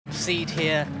seed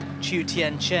here, Chu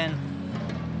Tien-chen.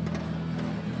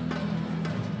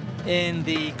 In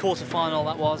the quarterfinal,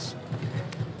 that was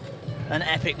an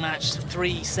epic match,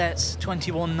 3 sets,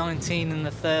 21-19 in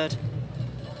the third.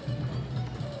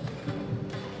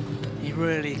 He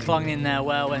really clung in there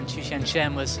well when Chu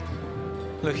Tien-chen was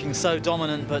looking so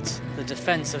dominant, but the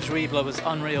defense of Zwiebler was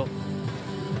unreal.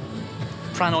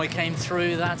 Prannoy came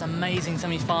through that amazing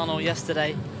semi-final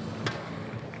yesterday.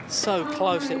 So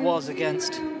close it was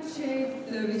against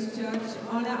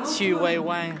Xu Wei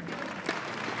Wang.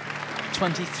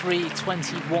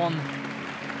 23-21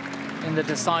 in the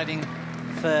deciding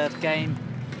third game.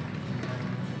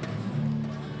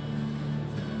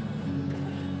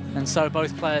 And so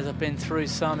both players have been through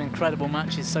some incredible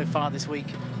matches so far this week.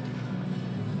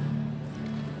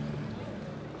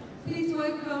 Please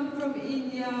welcome from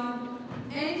India,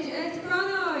 H.S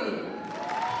Prannoy.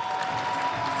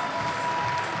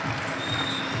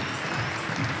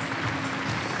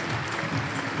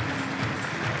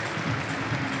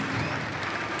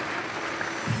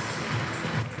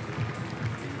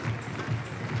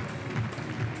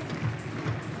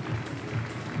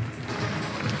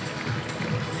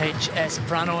 H.S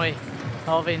Prannoy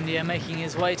of India making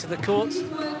his way to the court,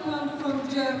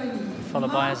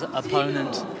 followed by his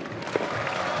opponent,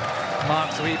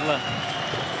 Marc Zwiebler.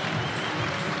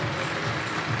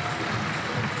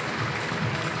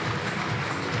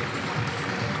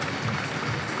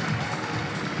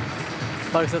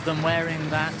 Both of them wearing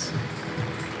that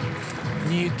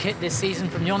new kit this season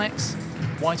from Yonex,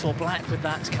 white or black with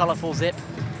that colourful zip.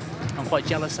 I'm quite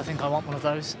jealous, I think I want one of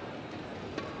those.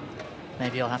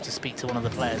 Maybe I'll have to speak to one of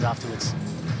the players afterwards.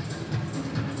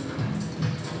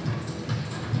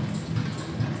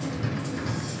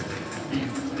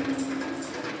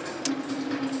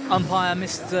 Umpire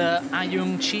Mr.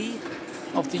 Ayung Chi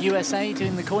of the USA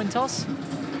doing the coin toss.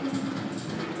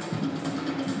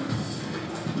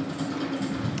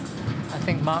 I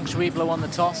think Marc Zwiebler won the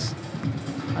toss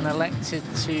and elected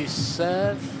to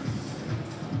serve.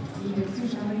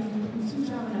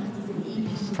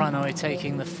 Prannoy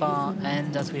taking the far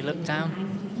end as we look down.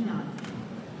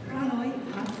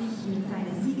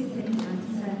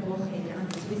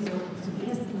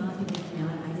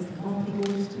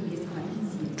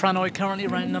 Prannoy currently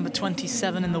ranked number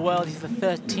 27 in the world. He's the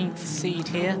 13th seed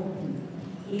here.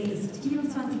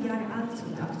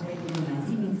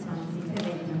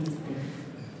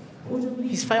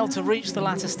 He's failed to reach the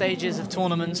latter stages of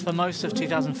tournaments for most of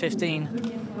 2015,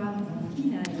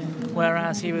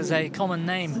 whereas he was a common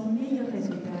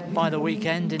name by the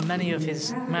weekend in many of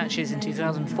his matches in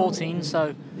 2014,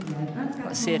 so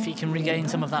let's see if he can regain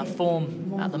some of that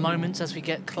form at the moment as we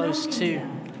get close to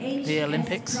the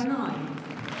Olympics.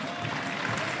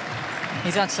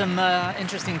 He's had some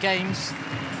interesting games.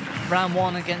 Round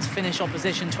one against Finnish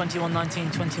opposition,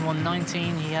 21-19,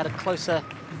 21-19. He had a closer,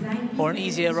 or an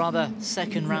easier rather,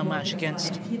 second round match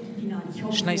against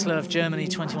Schneisler of Germany,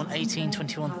 21-18,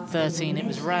 21-13. It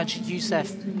was Raj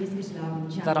Youssef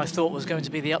that I thought was going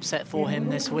to be the upset for him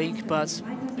this week, but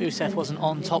Youssef wasn't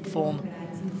on top form,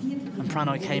 and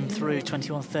Prannoy came through,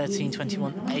 21-13,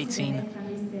 21-18.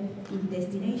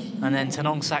 And then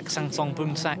Tanongsak Sangsong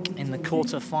Boonsak in the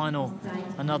quarter-final.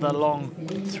 Another long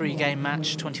three-game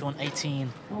match, 21-18,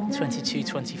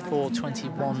 22-24,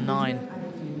 21-9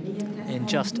 in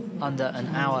just under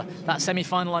an hour. That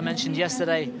semi-final I mentioned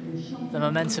yesterday, the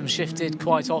momentum shifted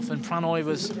quite often. Prannoy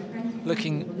was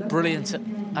looking brilliant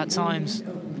at times,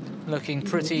 looking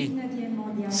pretty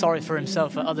sorry for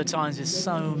himself at other times with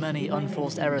so many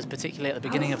unforced errors, particularly at the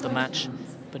beginning of the match.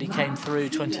 But he came through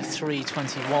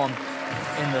 23-21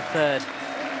 in the third.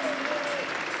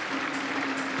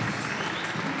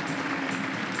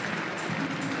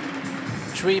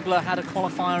 Zwiebler had a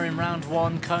qualifier in round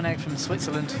one, Koenig from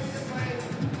Switzerland.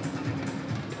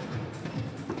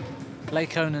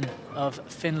 Leikkonen of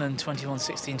Finland,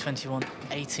 21-16,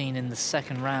 21-18 in the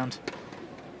second round.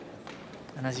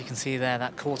 And as you can see there,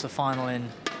 that quarter-final in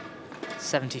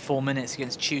 74 minutes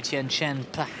against Chu Tien-chen,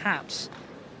 perhaps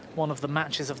one of the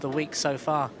matches of the week so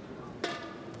far.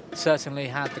 Certainly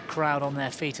had the crowd on their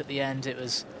feet at the end. It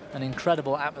was an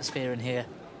incredible atmosphere in here.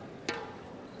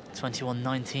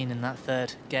 21-19 in that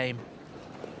third game.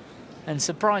 And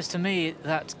surprise to me,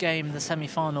 that game, the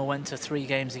semi-final, went to 3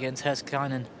 games against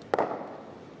Herskainen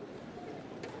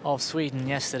of Sweden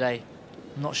yesterday.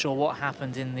 I'm not sure what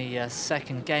happened in the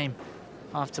second game.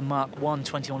 After Marc won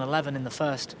 21-11 in the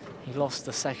first, he lost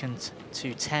the second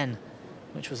to 10,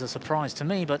 which was a surprise to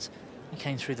me, but he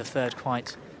came through the third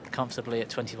quite comfortably at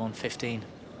 21-15.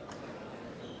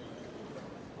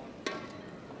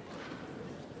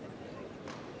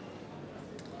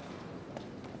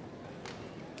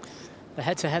 The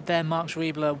head-to-head there, Marc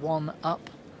Zwiebler 1 up.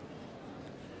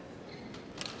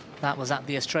 That was at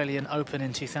the Australian Open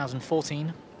in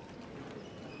 2014.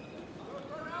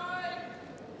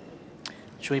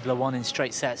 Zwiebler won in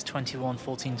straight sets,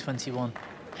 21-14,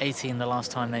 21-18 the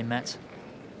last time they met.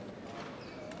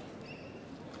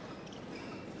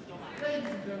 Ladies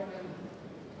and gentlemen,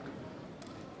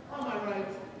 on my right,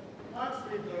 Marc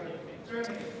Zwiebler,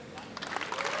 Germany.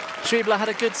 Zwiebler had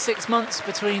a good 6 months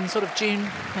between sort of June,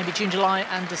 maybe June, July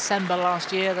and December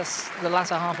last year. That's the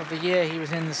latter half of the year. He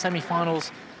was in the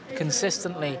semi-finals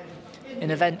consistently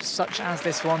in events such as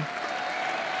this one.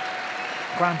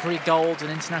 Grand Prix Gold, an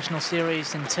international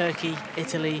series in Turkey,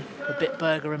 Italy, the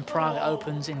Bitburger and Prague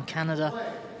Opens in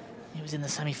Canada. He was in the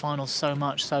semi-finals so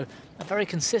much, so a very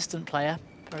consistent player,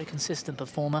 very consistent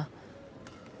performer.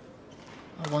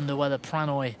 I wonder whether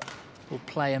Prannoy will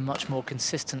play a much more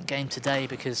consistent game today,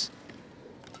 because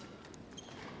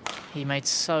he made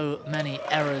so many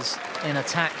errors in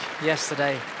attack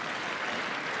yesterday.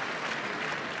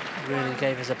 He really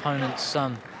gave his opponent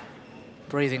some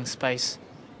breathing space.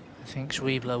 I think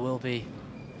Zwiebler will be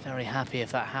very happy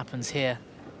if that happens here.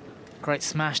 Great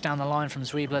smash down the line from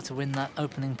Zwiebler to win that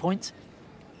opening point.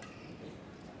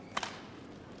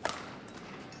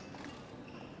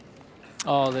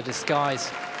 Oh, the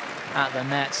disguise at the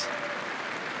net.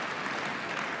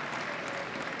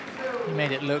 He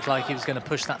made it look like he was going to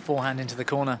push that forehand into the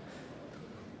corner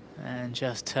and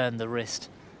just turned the wrist.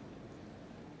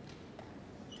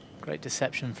 Great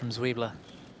deception from Zwiebler.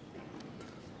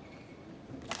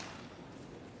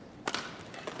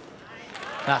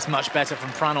 That's much better from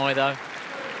Prannoy, though.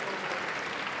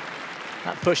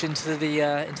 That push into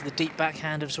the deep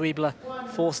backhand of Zwiebler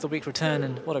forced the weak return,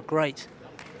 and what a great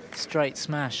straight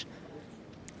smash.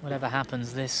 Whatever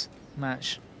happens, this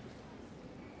match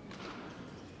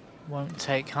won't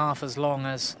take half as long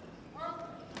as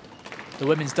the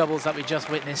women's doubles that we just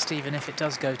witnessed, even if it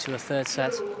does go to a third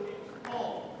set.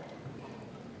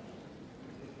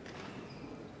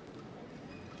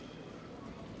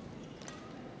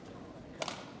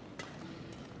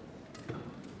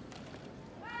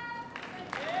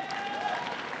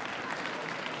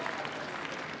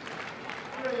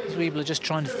 Zwiebler just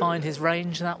trying to find his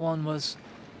range. That one was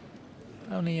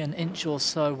only an inch or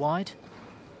so wide.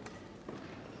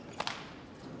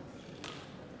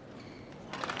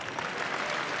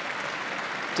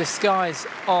 Disguise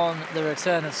on the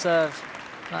return of serve.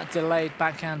 That delayed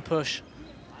backhand push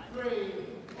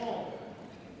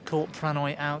caught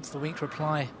Prannoy out, the weak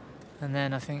reply. And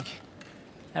then I think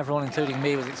everyone, including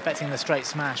me, was expecting the straight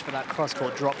smash, but that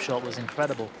cross-court drop shot was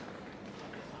incredible.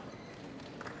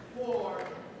 4-3.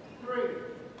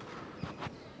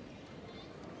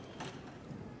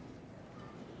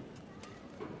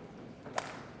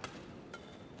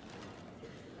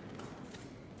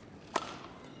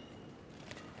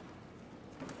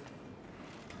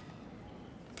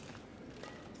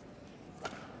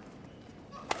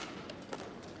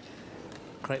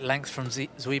 Great length from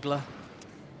Zwiebler.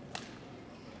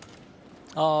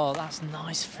 Oh, that's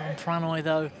nice from Prannoy,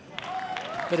 though.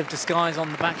 Bit of disguise on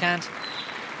the backhand.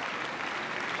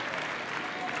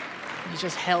 He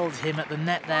just held him at the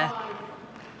net there.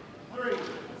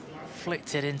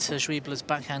 Flicked it into Zwiebler's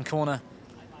backhand corner.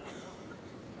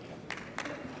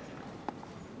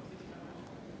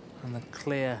 And the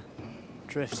clear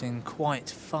drifting quite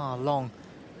far long.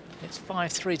 It's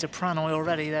 5-3 to Prannoy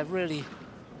already. They're really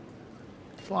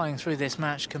flying through this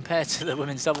match compared to the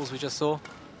women's doubles we just saw.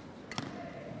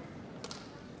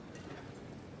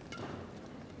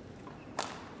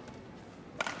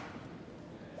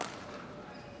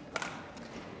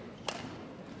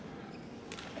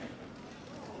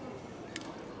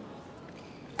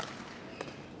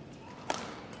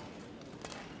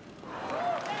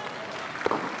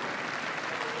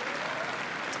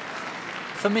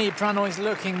 For me, Prannoy's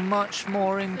looking much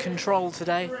more in control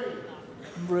today.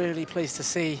 I'm really pleased to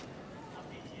see.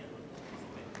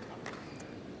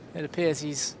 It appears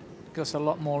he's got a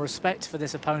lot more respect for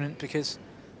this opponent, because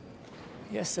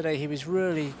yesterday he was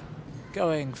really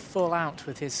going full out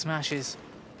with his smashes,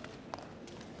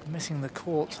 missing the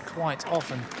court quite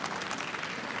often.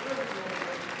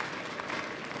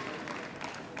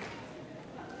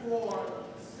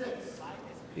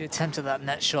 He attempted that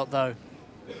net shot, though.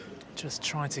 Just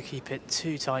trying to keep it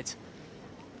too tight.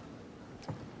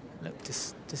 Looked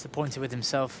disappointed with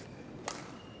himself,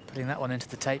 putting that one into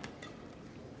the tape.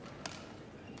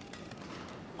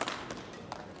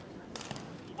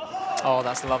 Oh,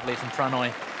 that's lovely from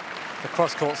Prannoy. The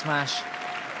cross-court smash.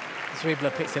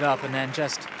 Zwiebler picks it up and then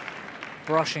just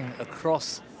brushing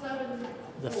across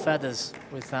the feathers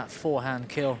with that forehand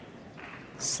kill.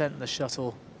 Sent the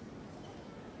shuttle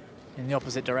in the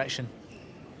opposite direction.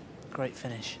 Great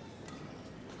finish.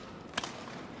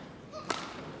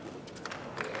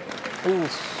 Ooh.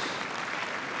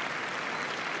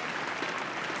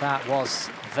 That was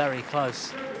very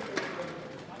close.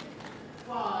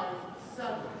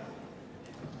 5-7.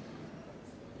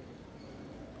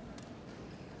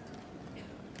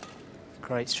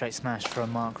 Great straight smash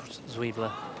from Marc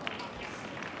Zwiebler.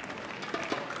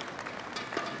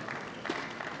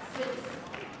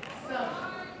 6-7.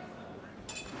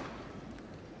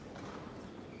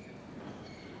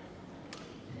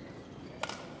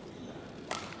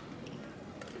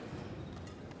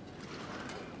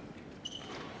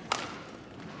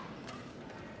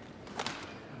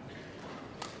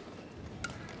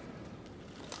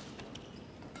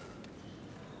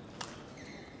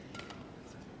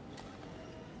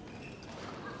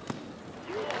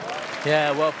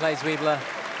 Yeah, well played, Zwiebler.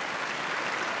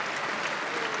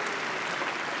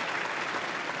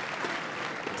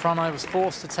 Prannoy was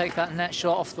forced to take that net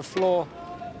shot off the floor.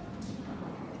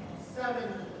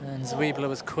 And Zwiebler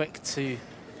was quick to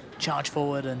charge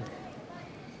forward and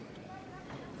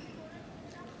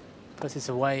put it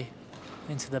away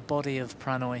into the body of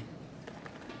Prannoy.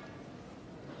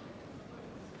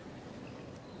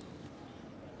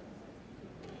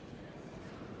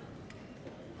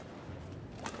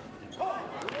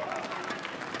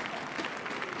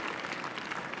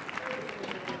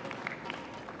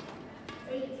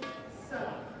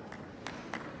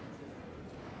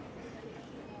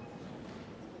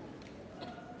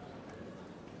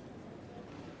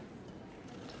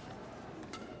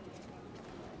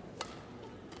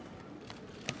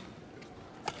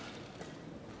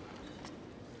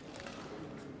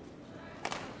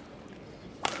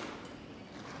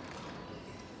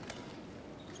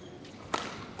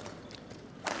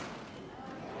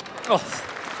 Oh,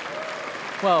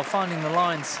 well, finding the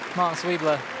lines, Marc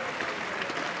Zwiebler.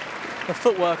 The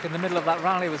footwork in the middle of that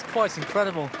rally was quite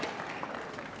incredible.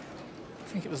 I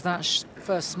think it was that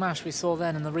first smash we saw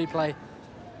then in the replay.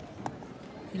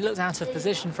 He looked out of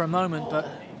position for a moment, but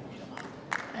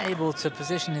able to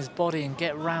position his body and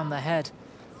get round the head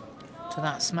to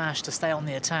that smash to stay on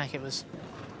the attack. It was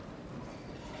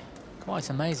quite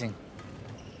amazing.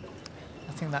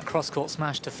 I think that cross-court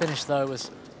smash to finish, though,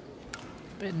 was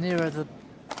a bit nearer the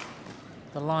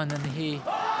line than he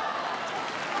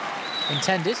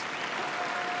intended.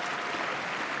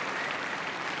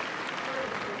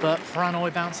 But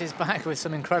Prannoy bounces back with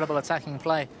some incredible attacking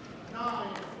play.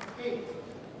 9-8.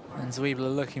 And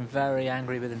Zwiebler looking very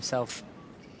angry with himself.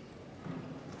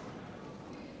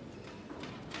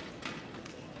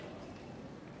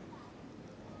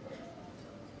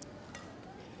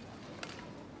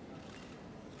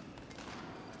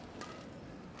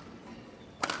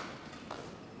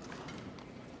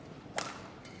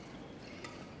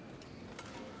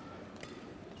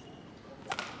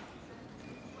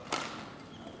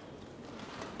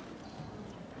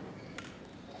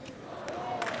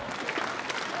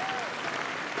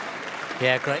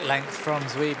 Yeah, great length from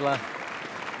Zwiebler.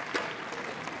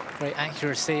 Great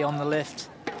accuracy on the lift.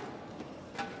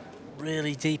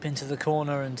 Really deep into the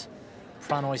corner, and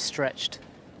Prannoy stretched.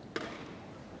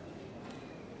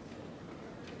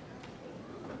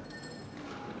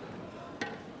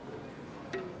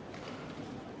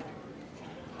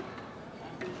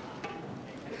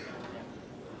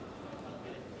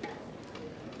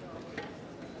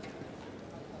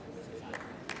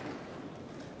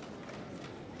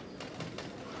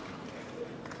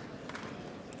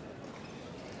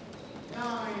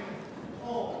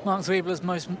 Marc Zwiebler's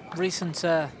most recent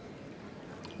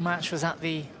match was at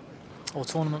the, or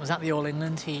tournament was at the All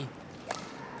England. He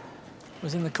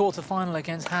was in the quarter-final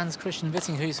against Hans Christian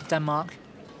Vittinghus of Denmark,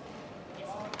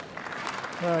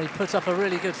 where he put up a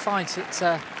really good fight.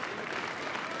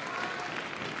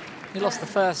 He lost the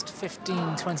first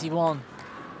 15-21,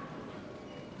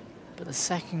 but the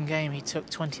second game he took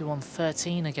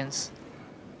 21-13 against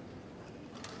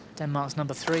Denmark's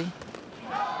number 3.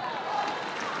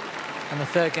 And the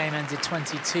third game ended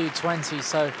 22-20,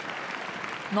 so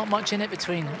not much in it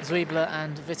between Zwiebler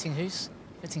and Vittinghus.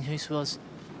 Vittinghus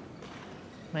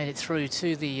made it through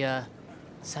to the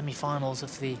semi-finals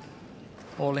of the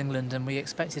All England, and we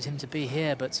expected him to be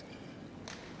here, but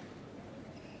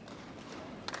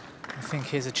I think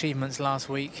his achievements last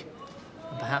week,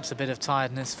 and perhaps a bit of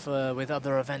tiredness with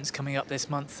other events coming up this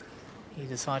month, he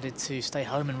decided to stay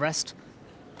home and rest.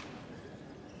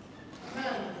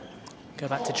 Go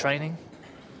back to training.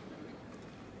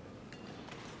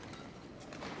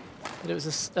 But it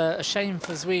was a shame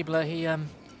for Zwiebler.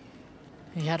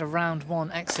 He had a round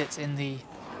 1 exit in the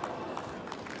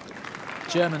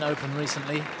German Open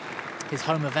recently. his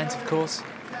home event, of course.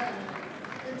 I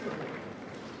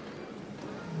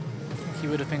think he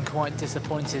would have been quite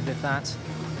disappointed with that.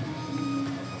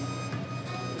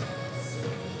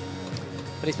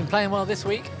 But he's been playing well this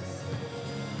week.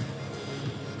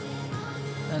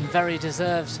 And very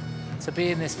deserved to be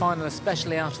in this final,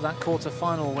 especially after that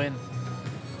quarter-final win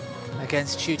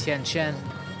against Chu Tien Chen.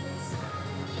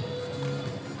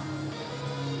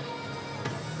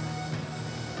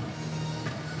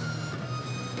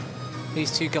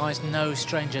 These two guys no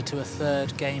stranger to a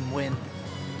third game win.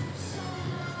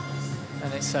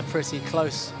 And it's a pretty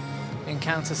close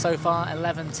encounter so far,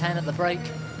 11-10 at the break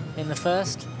in the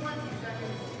first.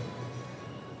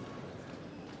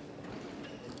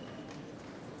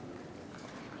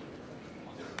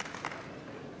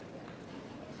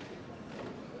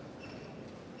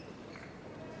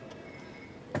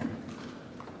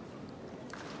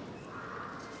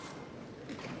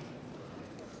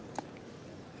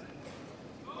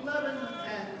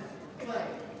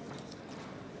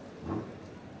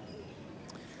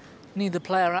 Neither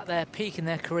player at their peak in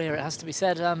their career, it has to be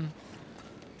said.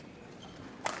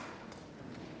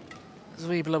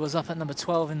 Zwiebler was up at number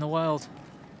 12 in the world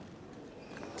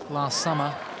last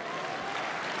summer.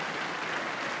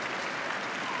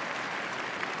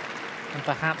 And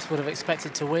perhaps would have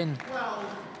expected to win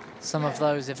some of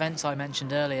those events I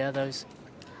mentioned earlier, those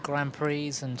Grand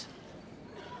Prix and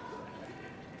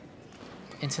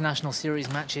international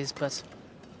series matches, but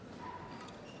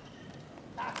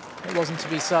it wasn't to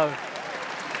be so.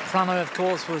 Prannoy, of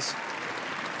course,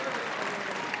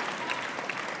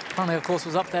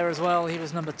 was up there as well. He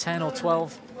was number 10 or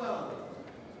 12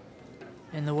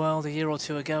 in the world a year or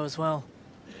two ago as well.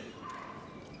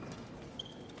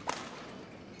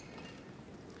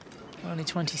 Only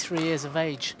 23 years of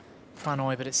age,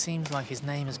 Prannoy, but it seems like his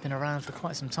name has been around for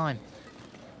quite some time.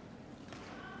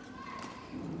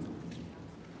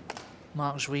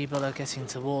 Marc Zwiebler getting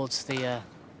towards the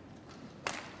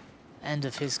end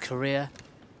of his career.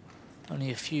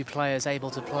 Only a few players able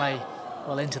to play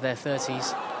well into their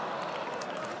 30s.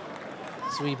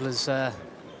 Zwiebler's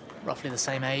roughly the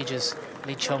same age as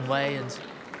Lee Chong-wei and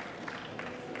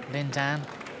Lin Dan,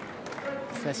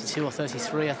 32 or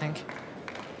 33, I think.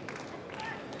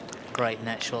 Great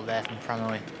net shot there from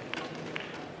Prannoy.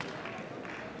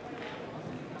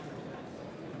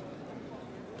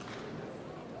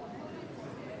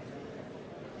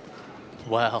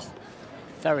 Well,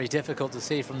 very difficult to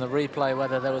see from the replay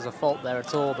whether there was a fault there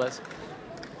at all, but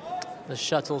the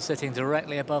shuttle sitting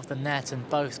directly above the net and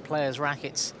both players'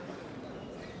 rackets,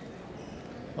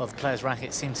 well, the players'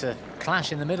 rackets seem to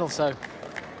clash in the middle, so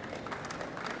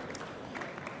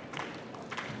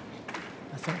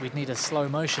I think we'd need a slow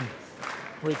motion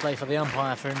replay for the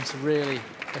umpire for him to really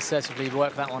assertively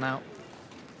work that one out.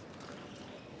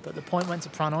 But the point went to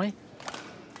Prannoy,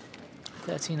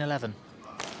 13-11.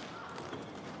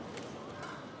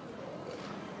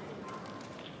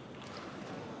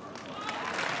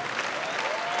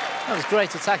 That was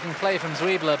great attacking play from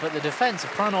Zwiebler, but the defence of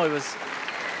Prannoy was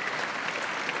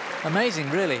amazing,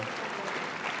 really.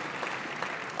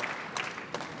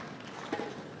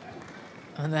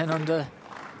 And then under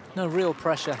no real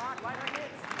pressure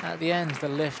at the end, the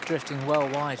lift drifting well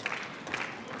wide.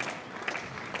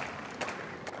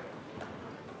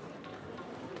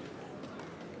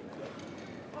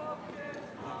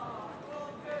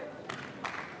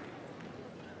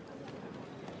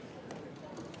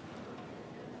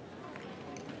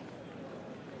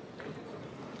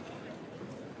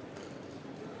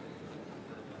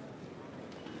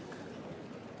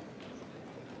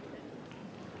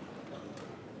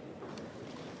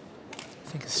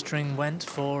 I think a string went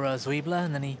for Zwiebler,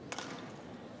 and then he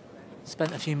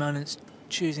spent a few moments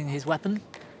choosing his weapon.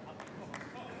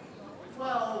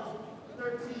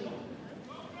 12-13.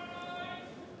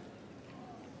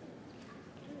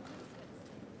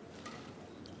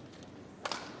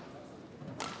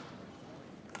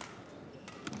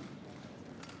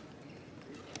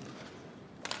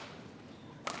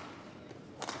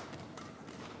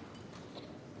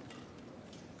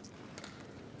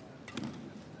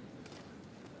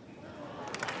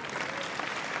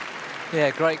 Yeah,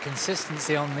 great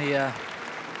consistency on the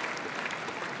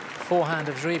forehand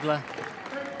of Zwiebler.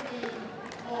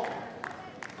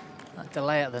 That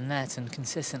delay at the net and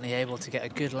consistently able to get a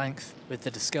good length with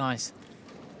the disguise.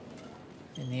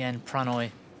 In the end,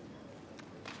 Prannoy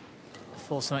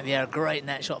forced something in the air. Great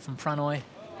net shot from Prannoy.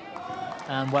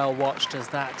 And well watched as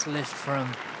that lift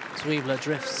from Zwiebler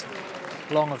drifts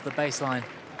long of the baseline.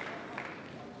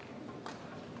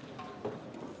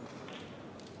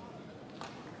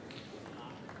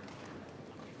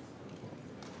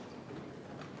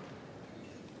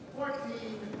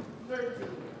 14-13.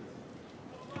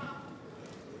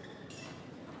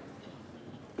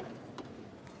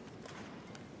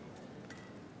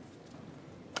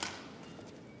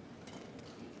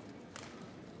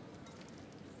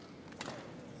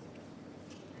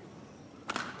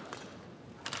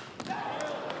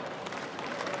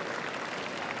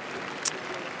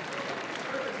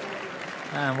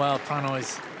 And well,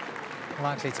 Prannoy's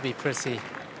likely to be pretty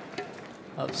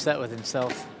upset with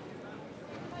himself.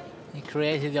 He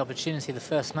created the opportunity. The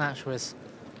first match was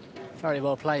very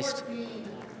well placed,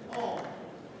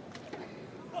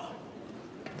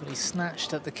 but he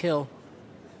snatched at the kill.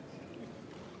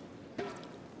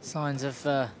 Signs of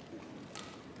the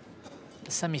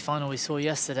semi-final we saw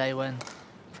yesterday, when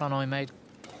Prannoy made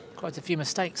quite a few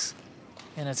mistakes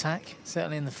in attack,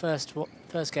 certainly in the first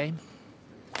game.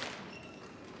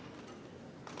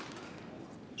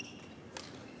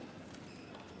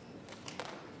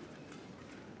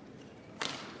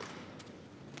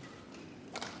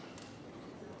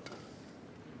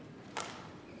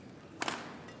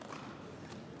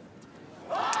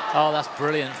 Oh, that's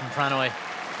brilliant from Prannoy.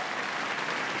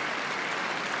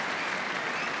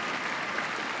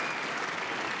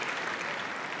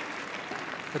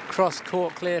 The cross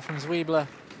court clear from Zwiebler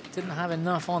didn't have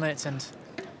enough on it, and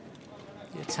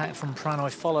the attack from Prannoy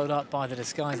followed up by the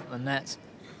disguise at the net.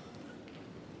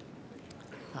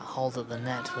 That hold at the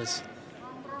net was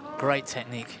great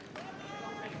technique.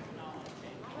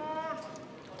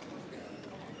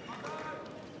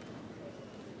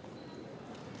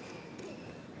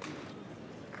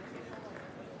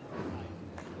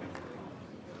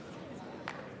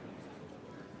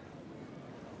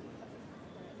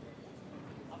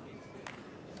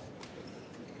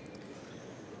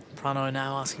 Prannoy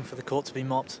now asking for the court to be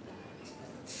mopped.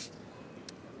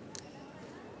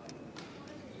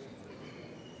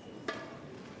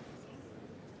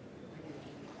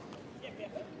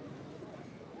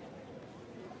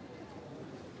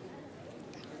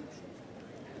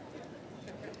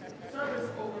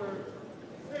 Service over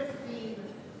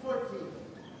 15-14.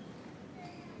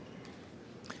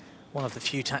 One of the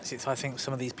few tactics, I think,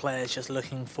 some of these players just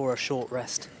looking for a short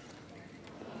rest.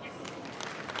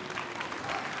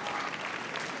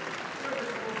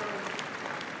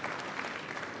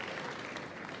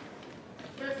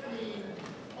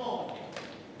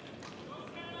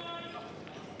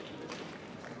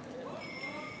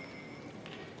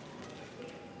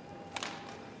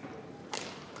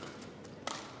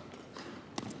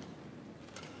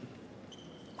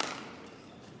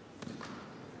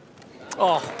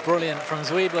 Oh, brilliant from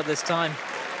Zwiebler this time.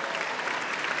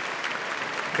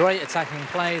 Great attacking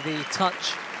play, the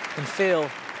touch and feel.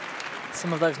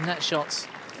 Some of those net shots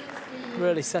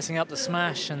really setting up the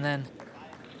smash, and then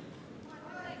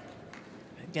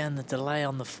again the delay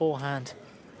on the forehand,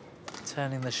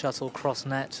 turning the shuttle cross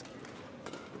net.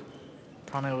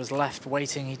 Prannoy was left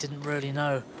waiting. He didn't really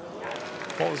know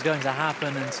what was going to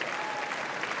happen, and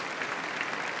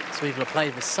Zwiebler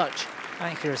played with such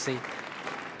accuracy.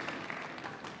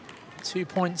 2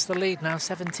 points the lead now,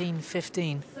 17-15.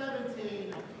 17-15.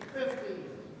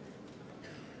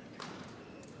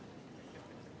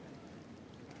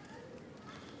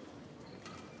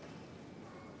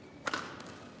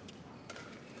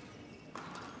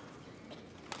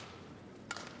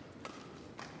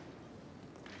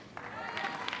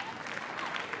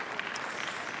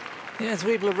 Yeah,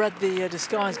 Zwiebler read the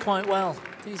disguise quite well.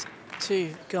 These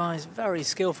two guys very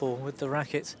skillful with the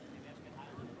racket.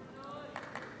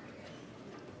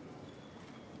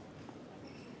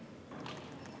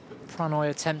 Prannoy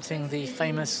attempting the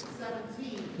famous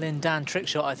Lin Dan trick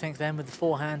shot, I think, then with the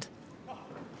forehand.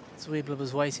 Zwiebler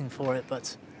was waiting for it,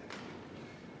 but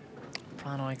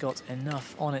Prannoy got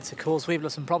enough on it to cause Zwiebler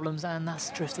some problems, and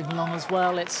that's drifting long as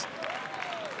well. It's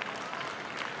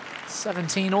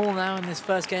 17 all now in this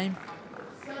first game.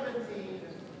 17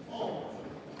 all.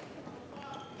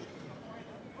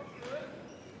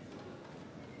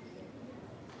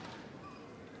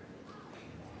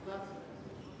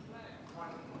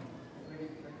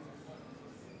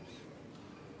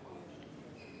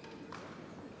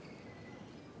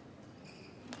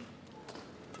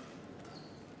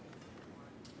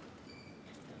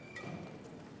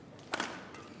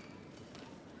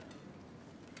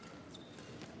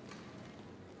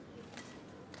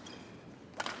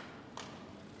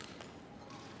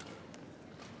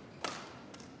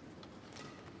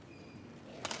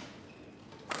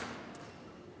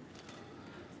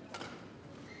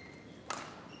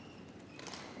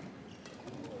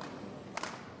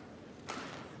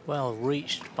 Well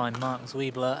reached by Marc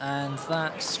Zwiebler, and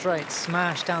that straight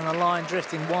smash down the line,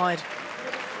 drifting wide.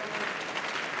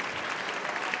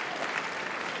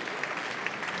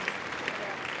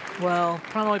 Well,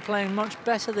 Prannoy playing much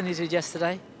better than he did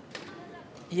yesterday,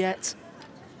 yet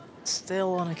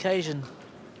still on occasion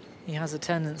he has a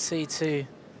tendency to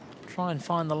try and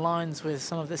find the lines with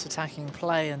some of this attacking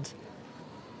play, and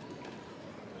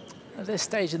at this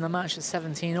stage in the match at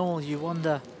 17 all, you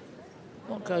wonder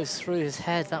what goes through his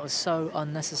head. That was so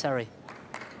unnecessary.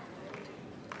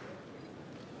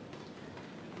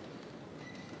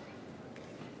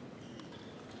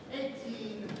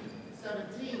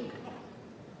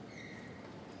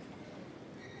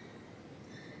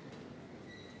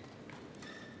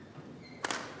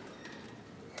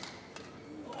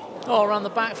 Oh, around the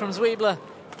back from Zwiebler.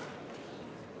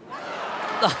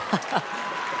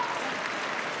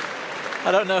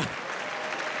 I don't know.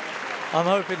 I'm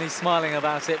hoping he's smiling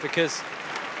about it, because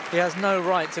he has no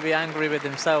right to be angry with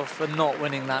himself for not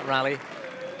winning that rally.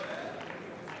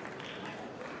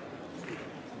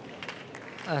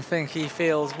 I think he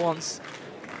feels once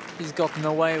he's gotten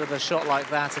away with a shot like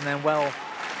that and then well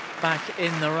back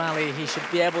in the rally, he should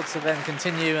be able to then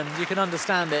continue, and you can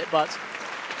understand it, but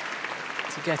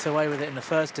to get away with it in the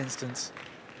first instance,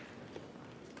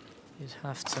 you'd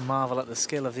have to marvel at the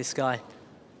skill of this guy.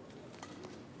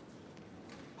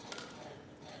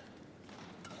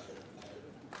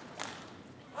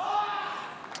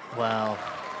 Well,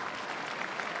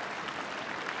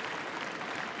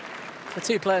 for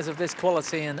two players of this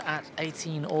quality and at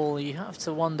 18 all, you have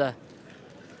to wonder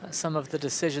at some of the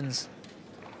decisions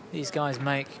these guys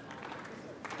make.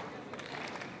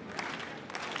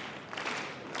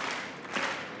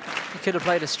 He could have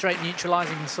played a straight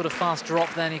neutralising sort of fast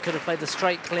drop then. He could have played the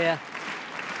straight clear,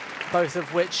 both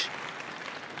of which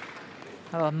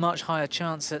have a much higher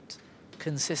chance at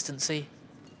consistency.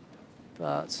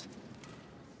 But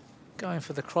going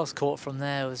for the cross court from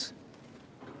there was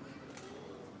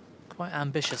quite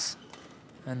ambitious,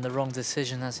 and the wrong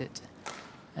decision as it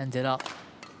ended up.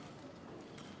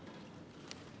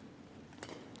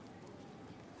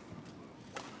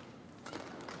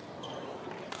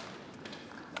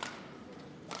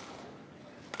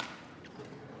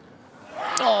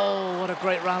 Oh, what a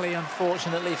great rally,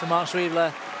 unfortunately, for Marc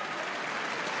Zwiebler.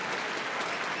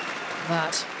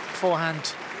 That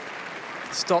forehand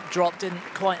stop drop didn't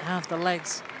quite have the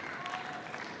legs.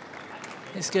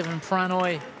 It's given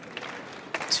Prannoy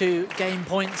 2 game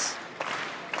points.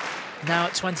 Now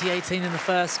at 20-18 in the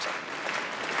first.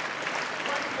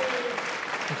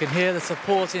 You can hear the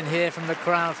support in here from the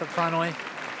crowd for Prannoy.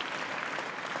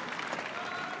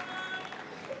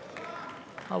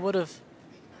 I would have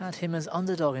had him as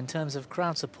underdog in terms of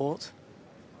crowd support,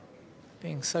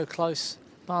 being so close,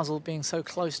 Basel being so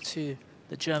close to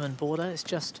the German border. It's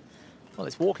just, well,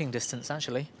 it's walking distance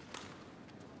actually.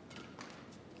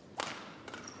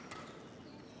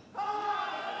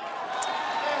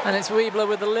 And it's Zwiebler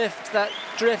with the lift that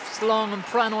drifts long, and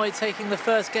Prannoy taking the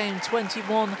first game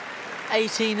 21-18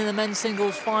 in the men's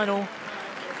singles final.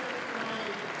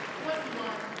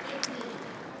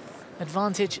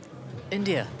 Advantage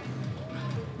India.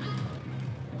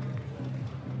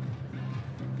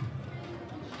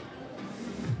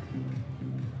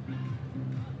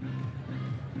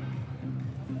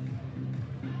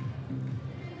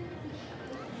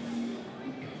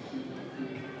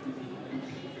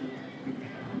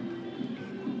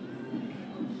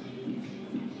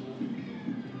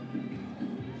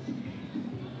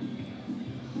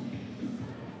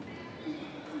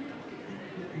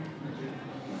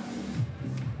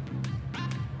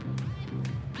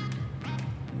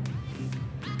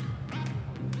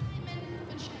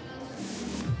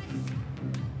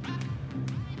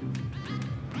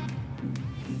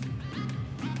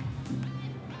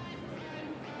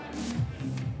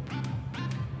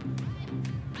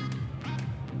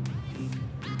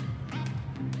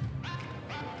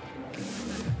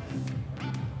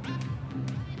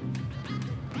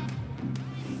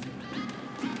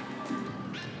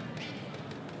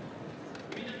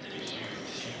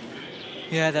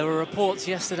 Yeah, there were reports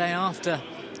yesterday after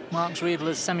Marc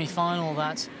Zwiebler's semi-final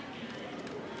that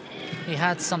he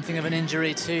had something of an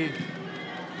injury to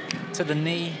the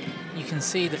knee. You can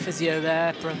see the physio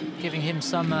there giving him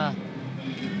some,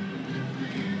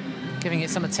 giving it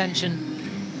some attention.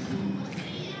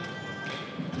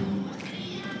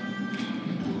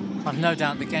 I've no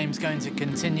doubt the game's going to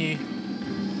continue.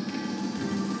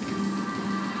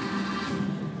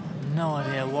 No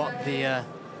idea what the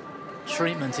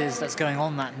treatment is that's going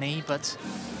on that knee, but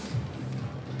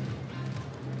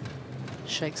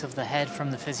shakes of the head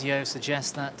from the physio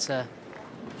suggest that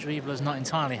Zwiebler's not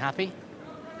entirely happy.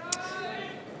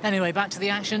 Anyway, back to the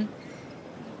action.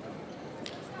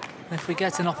 If we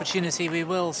get an opportunity, we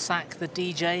will sack the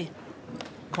DJ.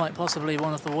 Quite possibly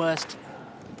one of the worst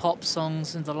pop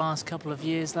songs in the last couple of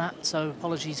years, so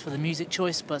apologies for the music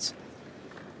choice, but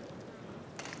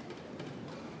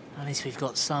at least we've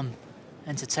got some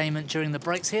entertainment during the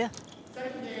breaks here.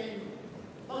 Second game,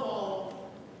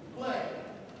 ball, play.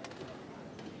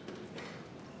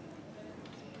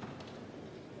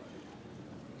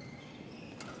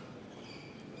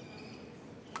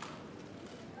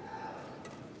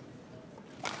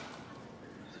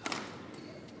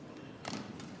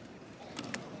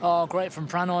 Oh, great from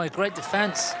Prannoy, great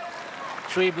defense.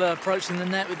 Zwiebler approaching the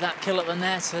net with that kill at the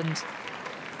net, and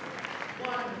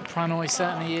Prannoy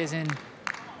certainly is in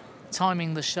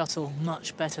timing the shuttle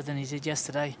much better than he did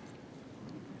yesterday.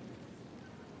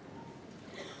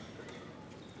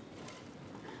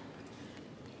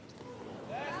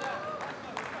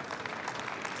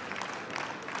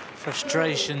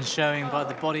 Frustration showing by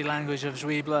the body language of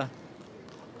Zwiebler.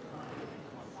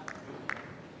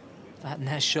 That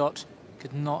net shot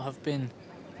could not have been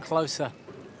closer.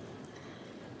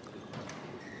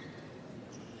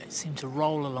 It seemed to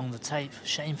roll along the tape.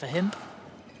 Shame for him.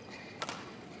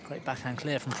 Great backhand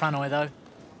clear from Prannoy, though.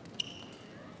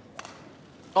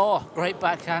 Oh, great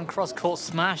backhand cross-court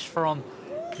smash from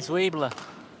Zwiebler.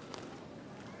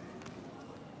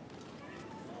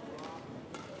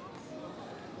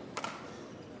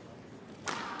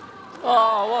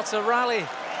 Oh, what a rally.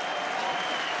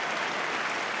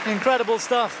 Incredible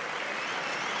stuff.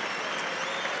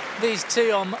 These two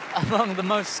are among the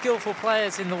most skillful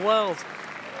players in the world.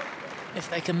 If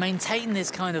they can maintain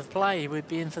this kind of play, we'd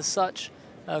be in for such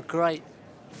a great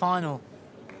final.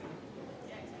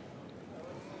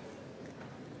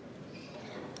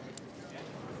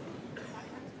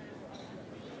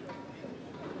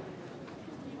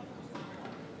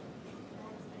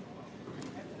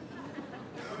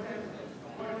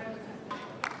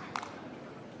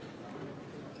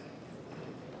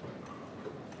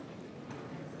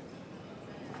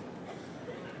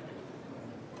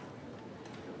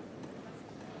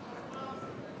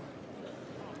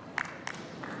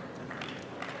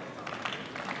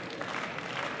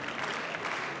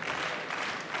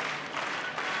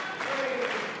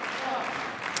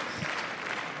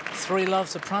 Three love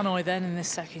to Prannoy then in this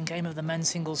second game of the men's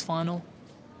singles final.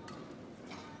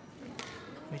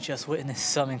 We just witnessed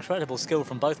some incredible skill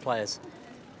from both players.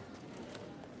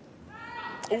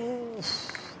 Ooh.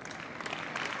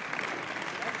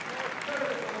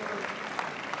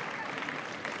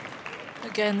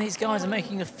 Again, these guys are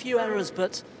making a few errors,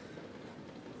 but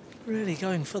really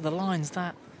going for the lines.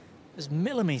 That is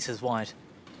millimeters wide.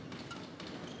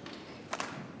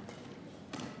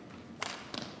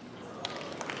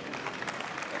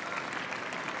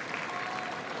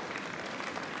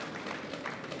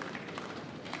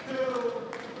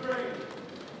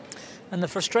 And the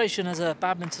frustration as a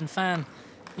badminton fan,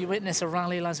 you witness a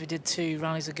rally as we did 2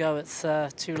 rallies ago at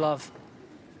 2-love,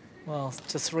 well,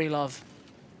 to 3-love.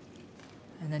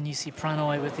 And then you see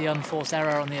Prannoy with the unforced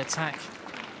error on the attack,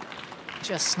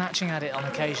 just snatching at it on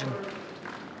occasion.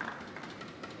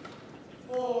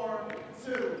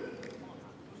 4-2.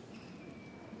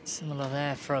 Similar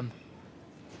there from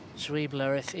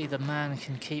Zwiebler. If either man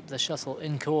can keep the shuttle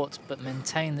in court but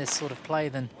maintain this sort of play,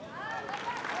 then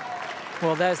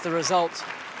well, there's the result.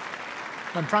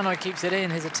 When Prannoy keeps it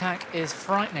in, his attack is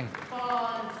frightening.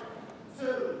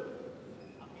 5-2.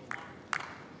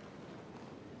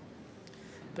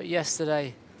 But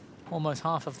yesterday, almost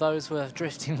half of those were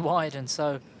drifting wide, and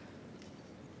so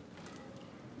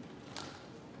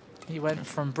he went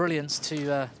from brilliance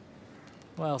to,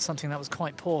 well, something that was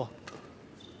quite poor.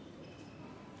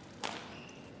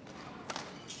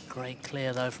 Great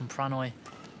clear, though, from Prannoy.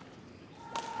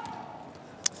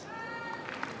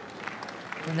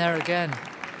 And there again,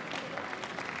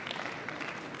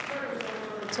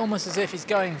 it's almost as if he's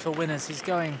going for winners. He's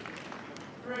going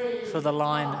for the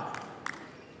line.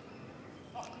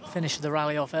 Finish the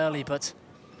rally off early, but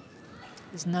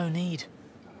there's no need.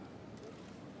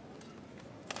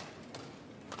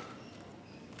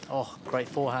 Oh, great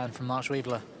forehand from Marc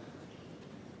Zwiebler.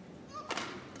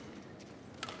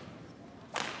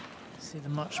 See the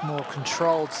much more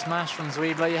controlled smash from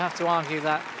Zwiebler. You have to argue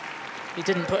that he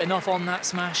didn't put enough on that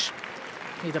smash,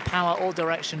 either power or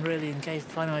direction, really, and gave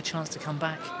Prannoy a chance to come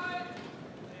back.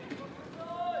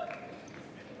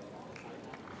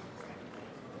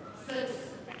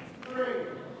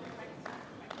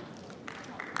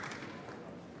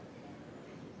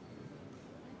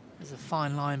 There's a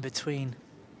fine line between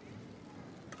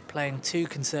playing too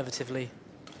conservatively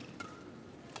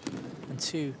and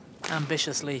too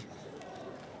ambitiously.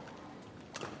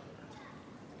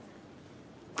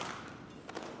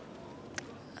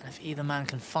 Either man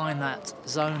can find that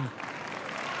zone,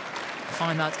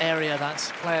 find that area that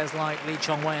players like Lee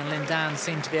Chong-wei and Lin Dan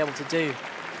seem to be able to do.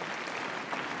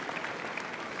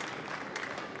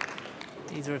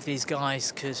 Either of these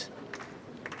guys could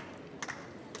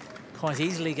quite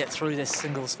easily get through this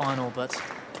singles final, but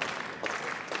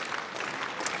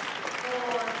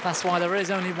that's why there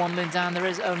is only one Lin Dan, there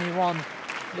is only one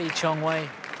Lee Chong-wei.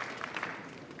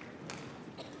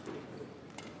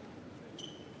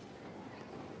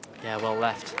 Yeah, well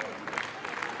left.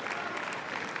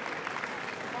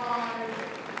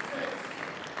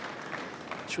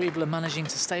 Zwiebler managing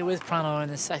to stay with Prannoy in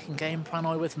the second game.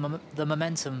 Prannoy with the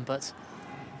momentum, but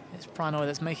it's Prannoy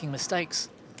that's making mistakes.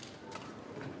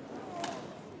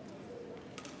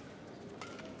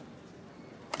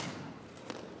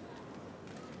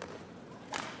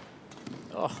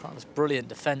 Oh, that was brilliant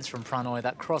defense from Prannoy.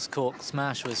 That cross-court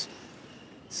smash was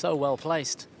so well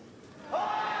placed.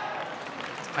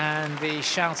 And the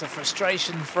shout of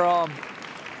frustration from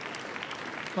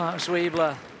Marc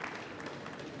Zwiebler.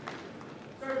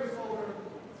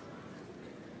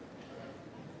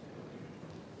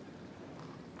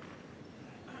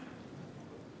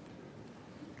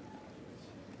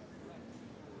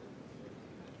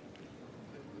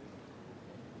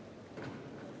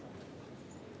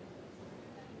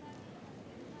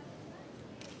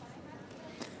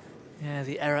 Yeah,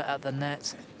 the error at the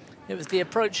net. It was the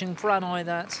approaching Prannoy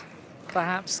that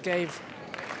perhaps gave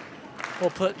or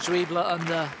put Zwiebler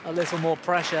under a little more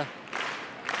pressure.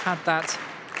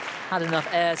 Had enough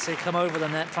air to come over the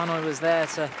net. Prannoy was there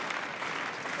to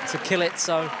kill it,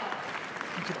 so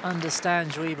you could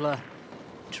understand Zwiebler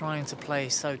trying to play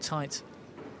so tight.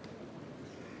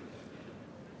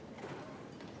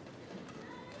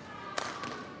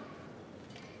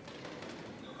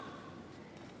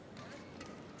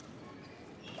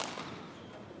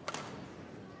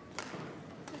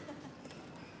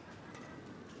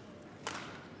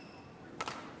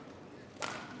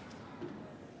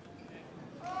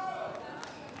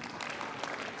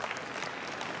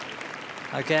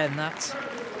 Again, that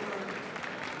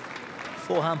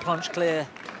forehand punch clear,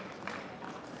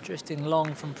 drifting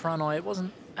long from Prannoy. It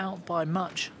wasn't out by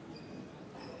much,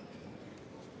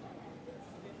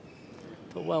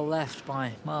 but well left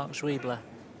by Marc Zwiebler.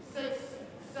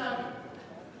 6-7.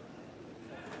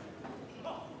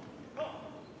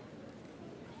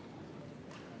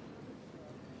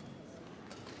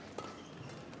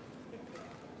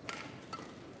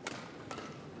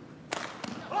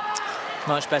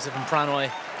 Much better from Prannoy.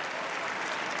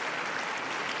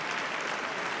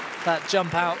 That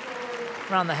jump out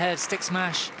around the head, stick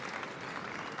smash,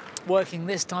 working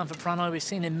this time for Prannoy. We've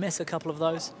seen him miss a couple of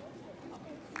those.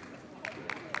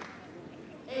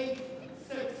 8-6.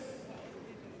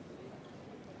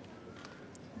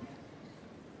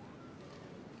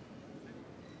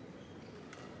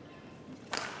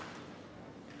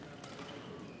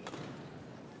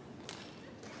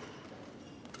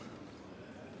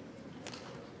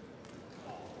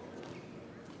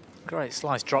 Great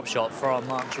slice drop shot from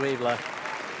Marc Zwiebler.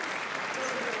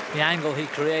 The angle he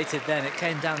created then, it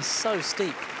came down so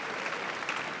steep.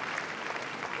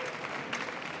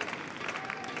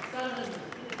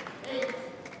 7-8.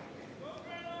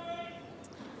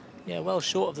 Yeah, well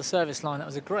short of the service line. That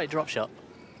was a great drop shot.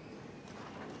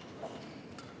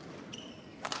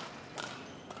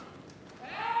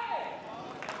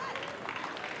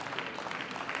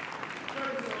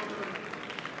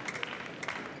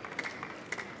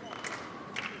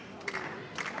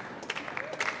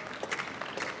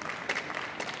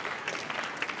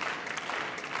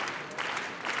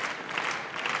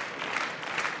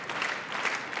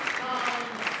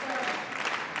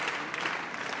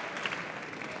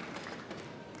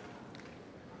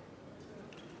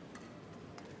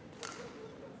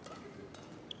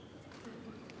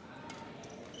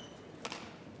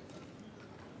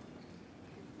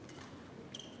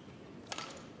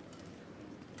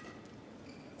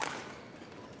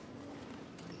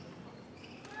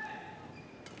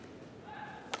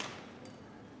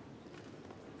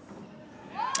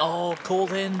 Oh,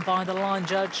 called in by the line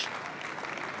judge.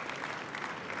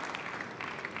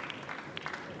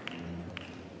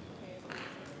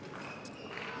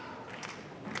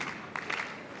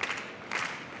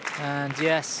 And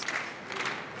yes,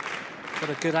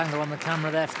 got a good angle on the camera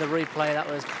there for the replay. That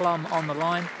was plumb on the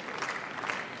line.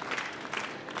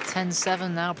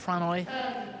 10-7 now, Prannoy.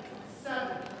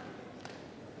 10-7.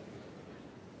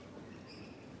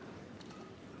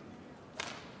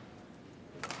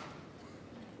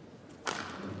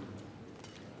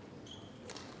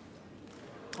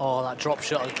 Oh, that drop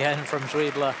shot again from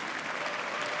Zwiebler.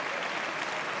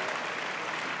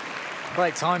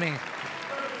 Great timing.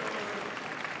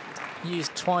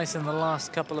 used twice in the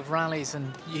last couple of rallies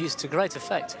and used to great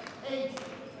effect. 8,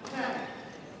 10.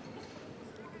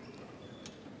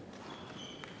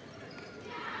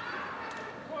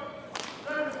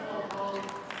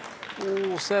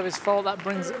 Ooh, service fault. That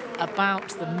brings about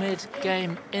the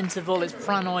mid-game interval. It's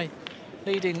Prannoy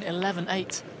leading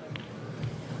 11-8.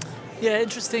 Yeah,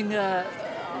 interesting.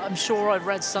 I'm sure I've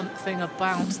read something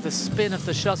about the spin of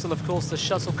the shuttle. Of course, the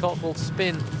shuttlecock will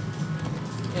spin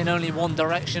in only one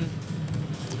direction.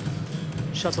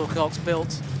 Shuttlecock's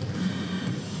built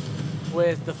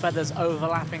with the feathers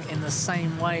overlapping in the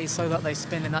same way so that they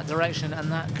spin in that direction,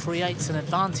 and that creates an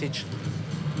advantage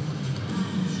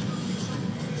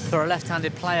for a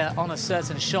left-handed player on a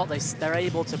certain shot. They're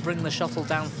able to bring the shuttle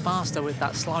down faster with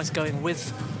that slice going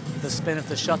with the spin of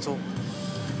the shuttle.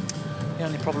 The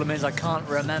only problem is I can't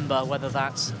remember whether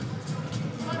that's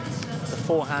the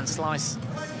forehand slice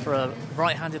for a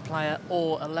right-handed player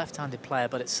or a left-handed player,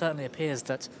 but it certainly appears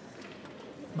that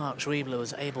Marc Zwiebler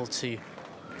was able to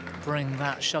bring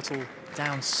that shuttle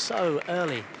down so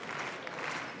early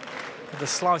with the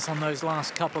slice on those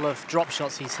last couple of drop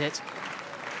shots he's hit.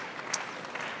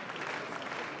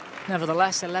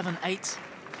 Nevertheless, 11-8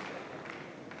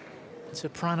 to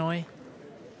Prannoy.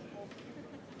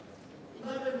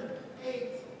 11-8,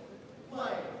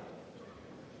 play.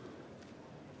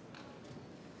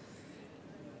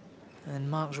 And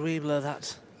Marc Zwiebler,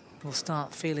 that will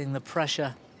start feeling the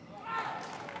pressure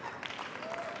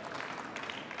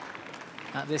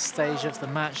at this stage of the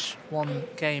match. One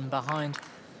game behind.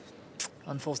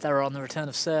 Unforced error on the return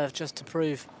of serve just to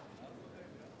prove.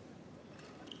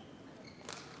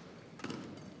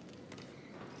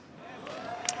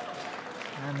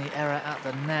 And the error at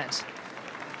the net.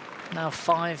 Now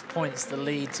 5 points the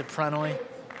lead to Prannoy.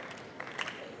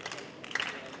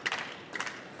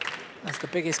 That's the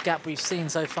biggest gap we've seen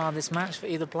so far this match for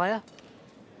either player.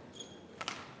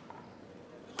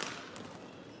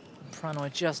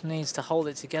 Prannoy just needs to hold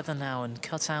it together now and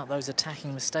cut out those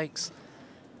attacking mistakes.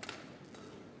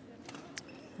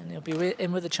 And he'll be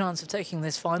in with a chance of taking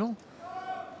this final.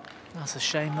 That's a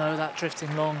shame though, that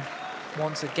drifting long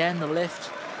once again, the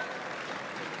lift.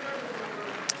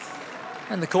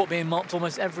 And the court being mopped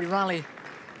almost every rally.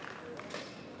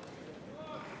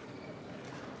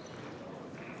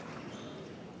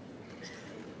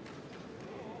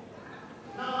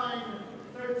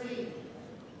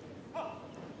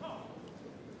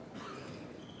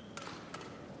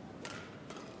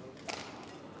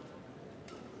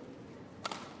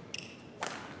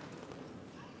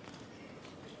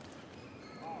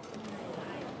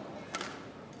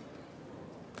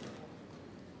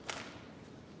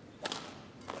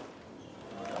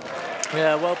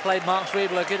 Yeah, well played, Marc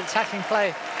Zwiebler. Good attacking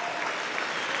play.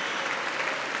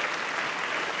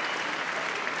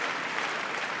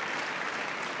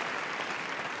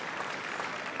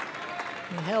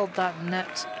 He held that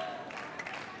net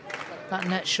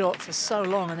shot for so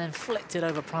long and then flicked it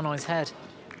over Prannoy's head.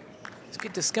 It's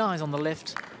good disguise on the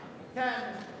lift. 10,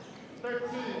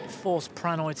 13. It forced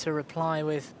Prannoy to reply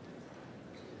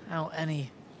without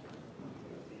any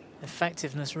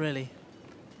effectiveness, really.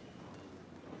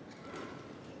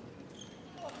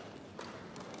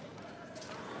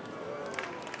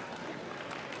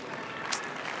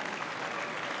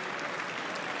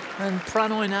 And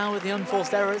Prannoy now with the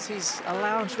unforced errors, he's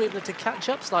allowed Zwiebler to catch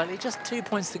up slightly, just 2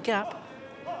 points to gap.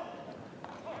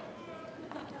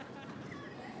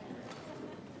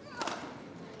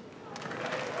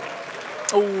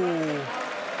 Oh!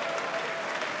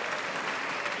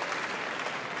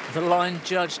 The line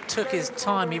judge took his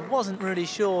time. He wasn't really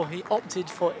sure. He opted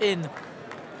for in.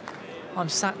 I'm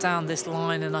sat down this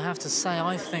line and I have to say,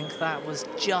 I think that was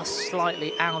just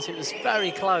slightly out. It was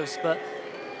very close, but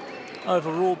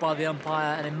overruled by the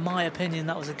umpire, and in my opinion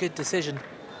that was a good decision.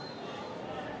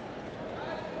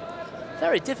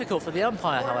 Very difficult for the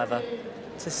umpire, however,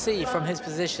 to see from his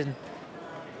position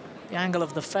the angle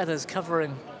of the feathers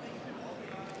covering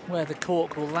where the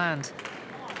cork will land.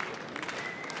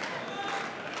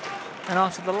 And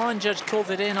after the line judge called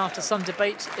it in after some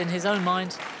debate in his own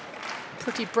mind,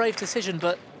 pretty brave decision,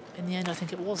 but in the end I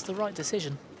think it was the right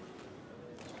decision.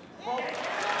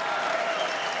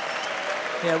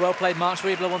 Yeah, well played, Marc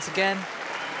Zwiebler once again.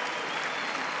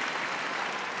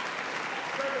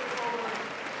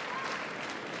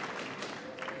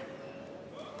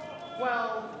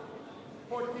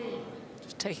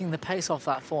 Just taking the pace off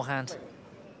that forehand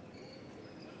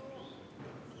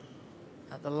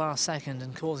at the last second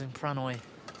and causing Prannoy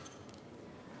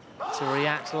to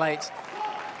react late.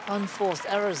 Unforced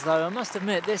errors, though. I must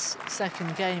admit, this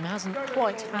second game hasn't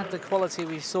quite had the quality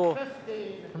we saw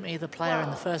from either player in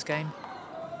the first game.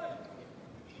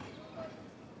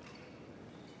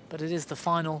 But it is the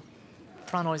final.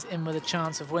 Prannoy's in with a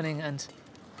chance of winning, and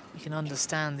you can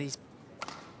understand these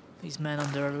men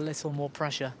under a little more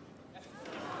pressure.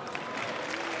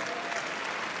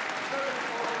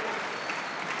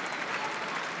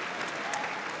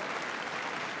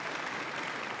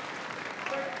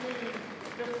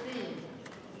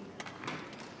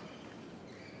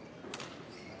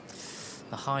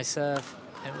 The high serve,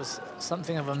 it was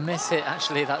something of a miss hit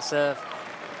actually, that serve.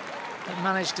 It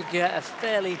managed to get a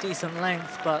fairly decent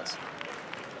length, but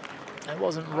it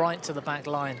wasn't right to the back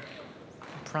line.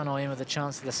 Prannoy in with a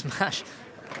chance of the smash.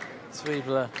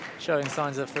 Zwiebler showing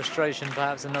signs of frustration,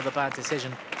 perhaps another bad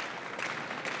decision.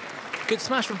 Good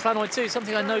smash from Prannoy too,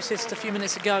 something I noticed a few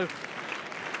minutes ago.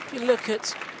 If you look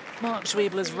at Marc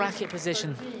Zwiebler's racket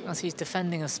position as he's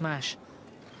defending a smash,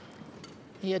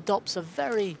 he adopts a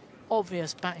very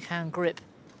obvious backhand grip,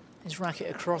 his racket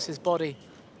across his body.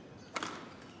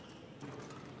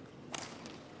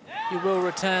 You will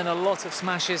return a lot of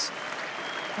smashes.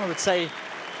 I would say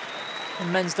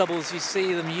in men's doubles you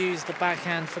see them use the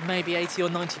backhand for maybe 80 or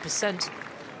 90%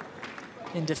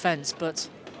 in defense, but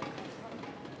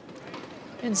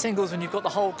in singles, when you've got the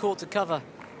whole court to cover,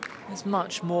 it's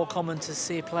much more common to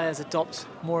see players adopt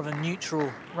more of a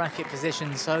neutral racket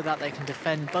position so that they can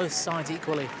defend both sides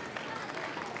equally.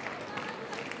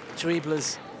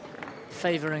 Zwiebler's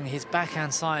favouring his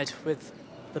backhand side with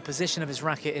the position of his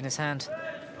racket in his hand.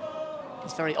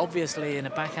 He's very obviously in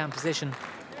a backhand position.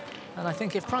 And I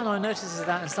think if Prannoy notices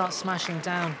that and starts smashing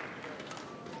down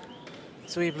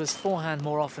Zwiebler's forehand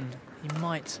more often, he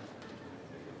might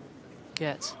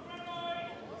get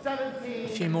a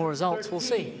few more results. We'll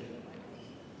see.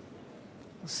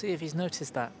 We'll see if he's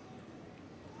noticed that.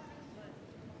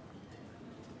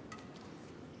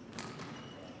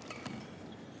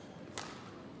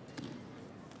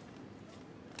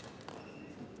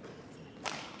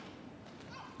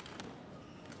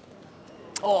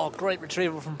 Oh, great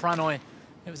retrieval from Prannoy.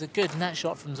 It was a good net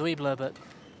shot from Zwiebler, but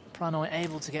Prannoy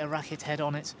able to get a racket head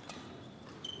on it.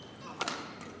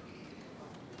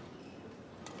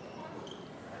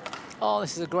 Oh,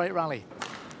 this is a great rally.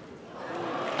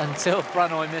 Until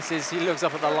Prannoy misses, he looks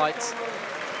up at the lights.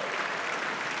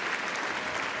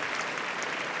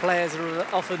 Players are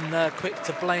often quick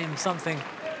to blame something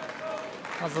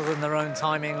other than their own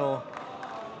timing or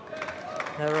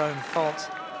their own fault.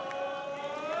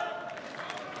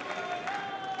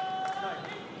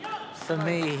 For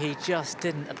me, he just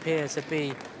didn't appear to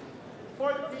be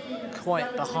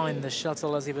quite behind the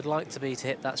shuttle as he would like to be to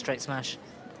hit that straight smash.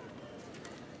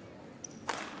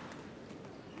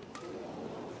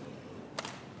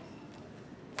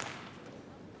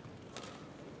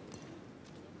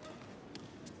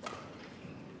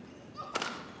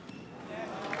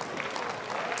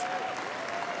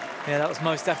 Yeah, that was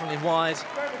most definitely wide.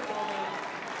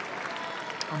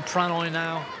 And Prannoy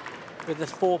now with the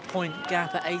 4-point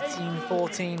gap at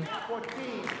 18-14.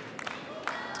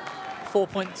 4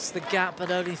 points the gap,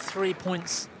 but only 3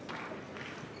 points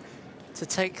to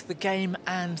take the game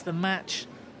and the match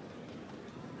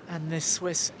and this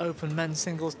Swiss Open men's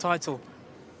singles title.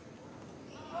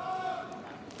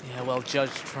 Yeah, well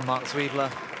judged from Marc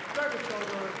Zwiebler.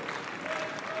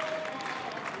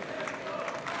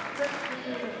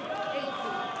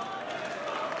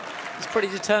 He's pretty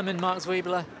determined, Marc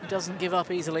Zwiebler. He doesn't give up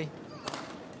easily.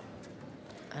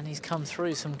 And he's come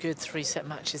through some good 3-set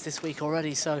matches this week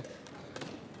already, so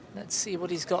let's see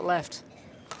what he's got left.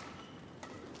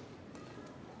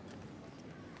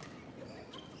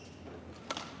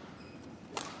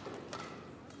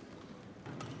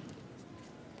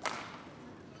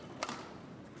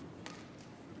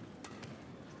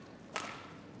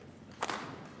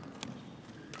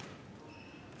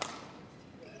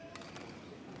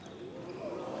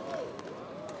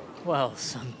 Well,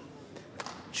 some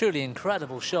truly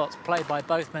incredible shots played by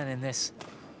both men in this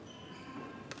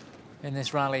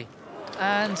rally.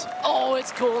 And, oh,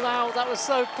 it's called out. That was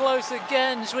so close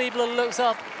again. Zwiebler looks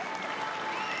up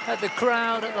at the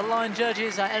crowd, at the line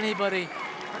judges, at anybody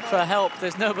for help.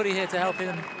 There's nobody here to help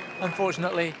him,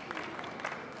 unfortunately.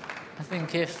 I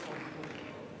think if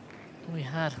we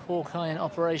had Hawkeye in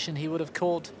operation, he would have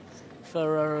called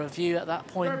for a review at that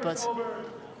point, but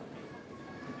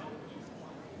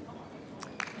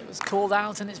it was called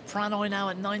out, and it's Prannoy now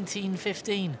at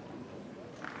 19-15.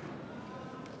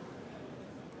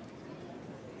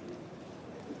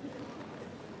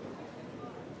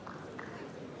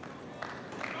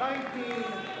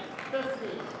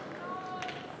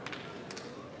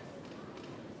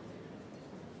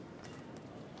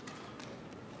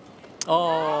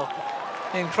 Oh,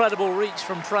 incredible reach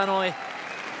from Prannoy.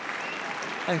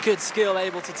 And good skill,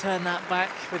 able to turn that back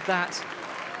with that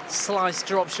slice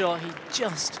drop shot. He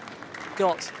just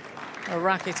got a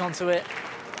racket onto it,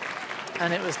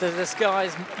 and it was the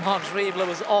disguise. Marc Zwiebler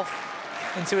was off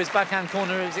into his backhand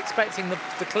corner. He was expecting the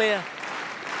clear.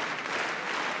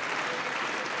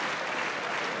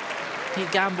 He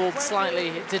gambled slightly,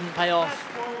 it didn't pay off,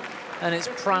 and it's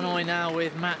Prannoy now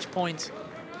with match point.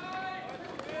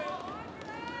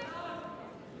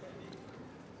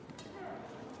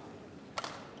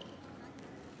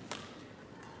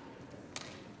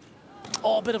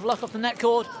 Oh, a bit of luck off the net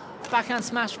cord. Backhand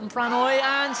smash from Prannoy,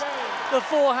 and the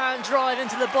forehand drive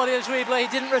into the body of Zwiebler. He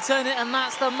didn't return it, and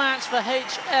that's the match for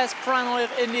H.S Prannoy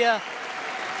of India.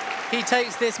 He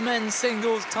takes this men's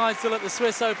singles title at the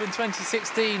Swiss Open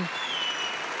 2016.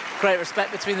 Great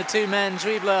respect between the two men.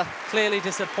 Zwiebler clearly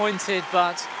disappointed,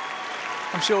 but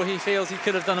I'm sure he feels he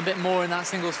could have done a bit more in that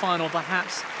singles final.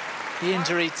 Perhaps the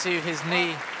injury to his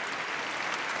knee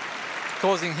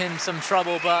causing him some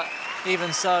trouble, but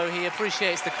even so, he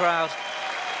appreciates the crowd.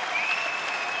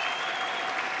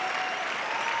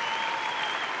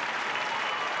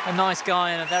 A nice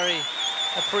guy and a very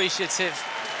appreciative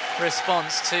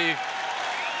response to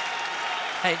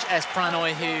H.S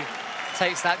Prannoy, who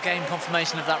takes that game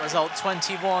confirmation of that result.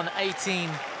 21-18,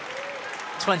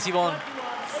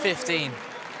 21-15.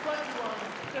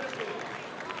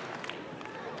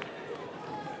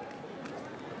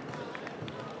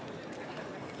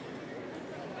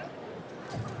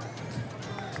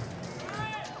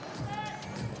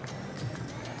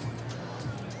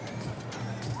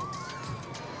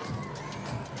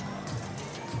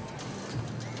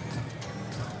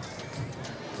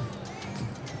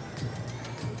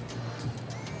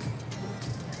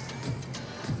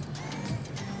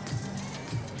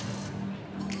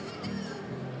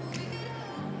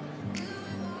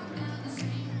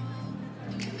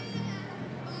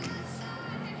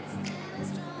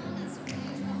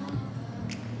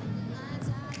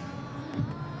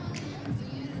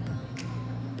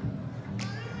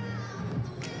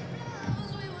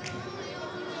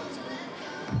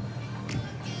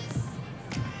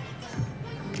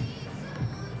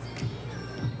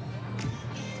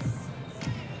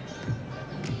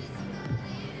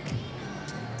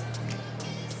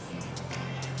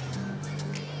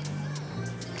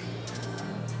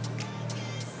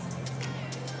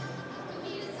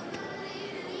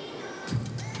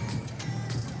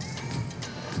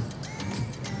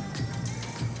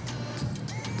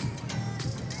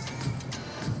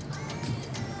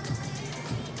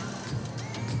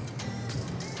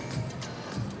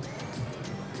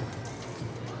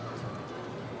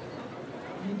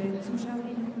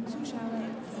 Zuschauerinnen und Zuschauer,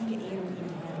 Siegerehrung im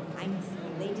Herren-Einzel.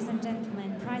 Ladies and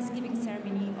gentlemen, prize-giving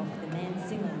ceremony of the men's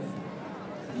singles.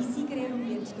 Die Siegerehrung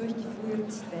wird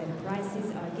durchgeführt. The prizes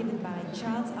are given by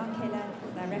Charles R. Keller,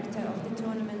 Director of the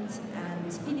tournament,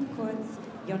 and Philipp Kurz,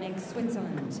 Yonex,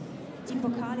 Switzerland. Die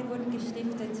Pokale wurden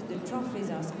gestiftet. The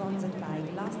trophies are sponsored by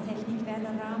Glastechnik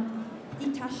Werner Rahm. Die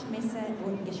Taschenmesser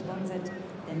wurden gesponsert.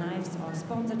 The knives are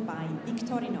sponsored by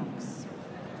Victorinox.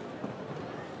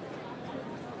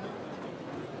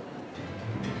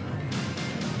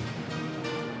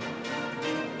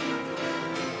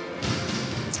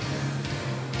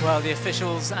 Well, the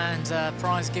officials and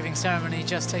prize-giving ceremony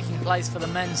just taking place for the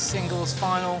men's singles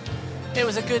final. It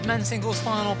was a good men's singles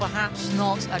final, perhaps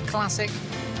not a classic.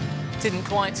 Didn't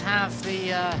quite have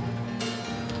the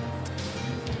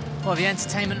well, the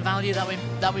entertainment value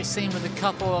that we've seen with a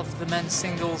couple of the men's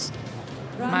singles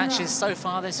matches so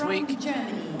far this week.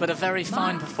 But a very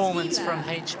fine performance from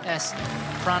H.S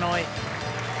Prannoy.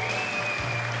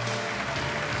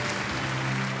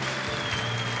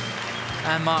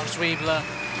 And Marc Zwiebler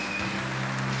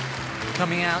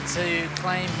coming out to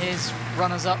claim his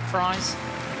runners-up prize.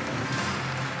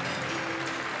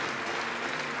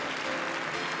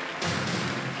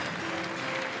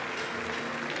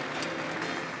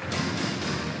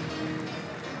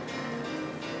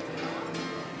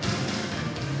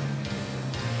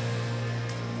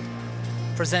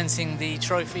 Presenting the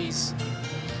trophies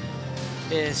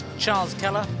is Charles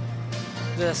Keller,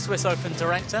 the Swiss Open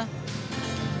director.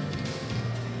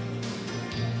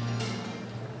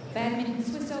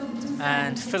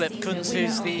 And Philipp Kunz,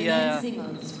 who's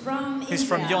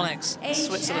from Yonex,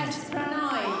 Switzerland.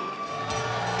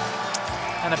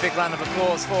 And a big round of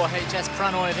applause for H.S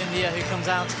Prannoy of India, who comes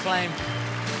out to claim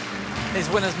his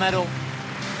winner's medal,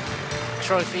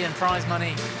 trophy and prize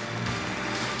money.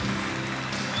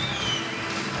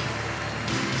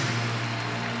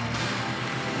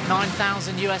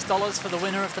 $9,000 for the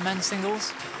winner of the men's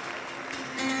singles.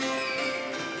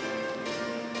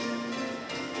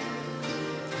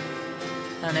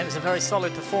 And it was a very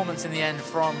solid performance in the end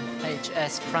from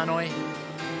H.S Prannoy.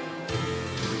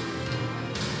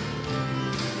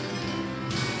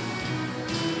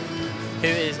 who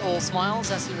is all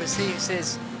smiles as he receives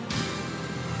his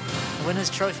winner's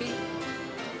trophy.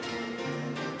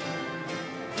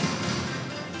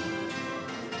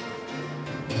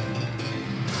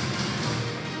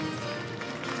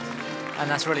 And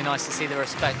that's really nice to see the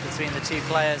respect between the two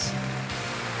players.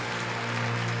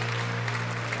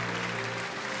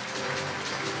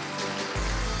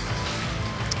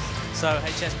 So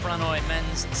H.S Prannoy,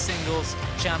 men's singles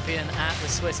champion at the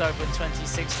Swiss Open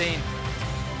 2016.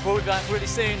 We'll be back really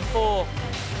soon for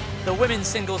the women's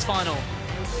singles final.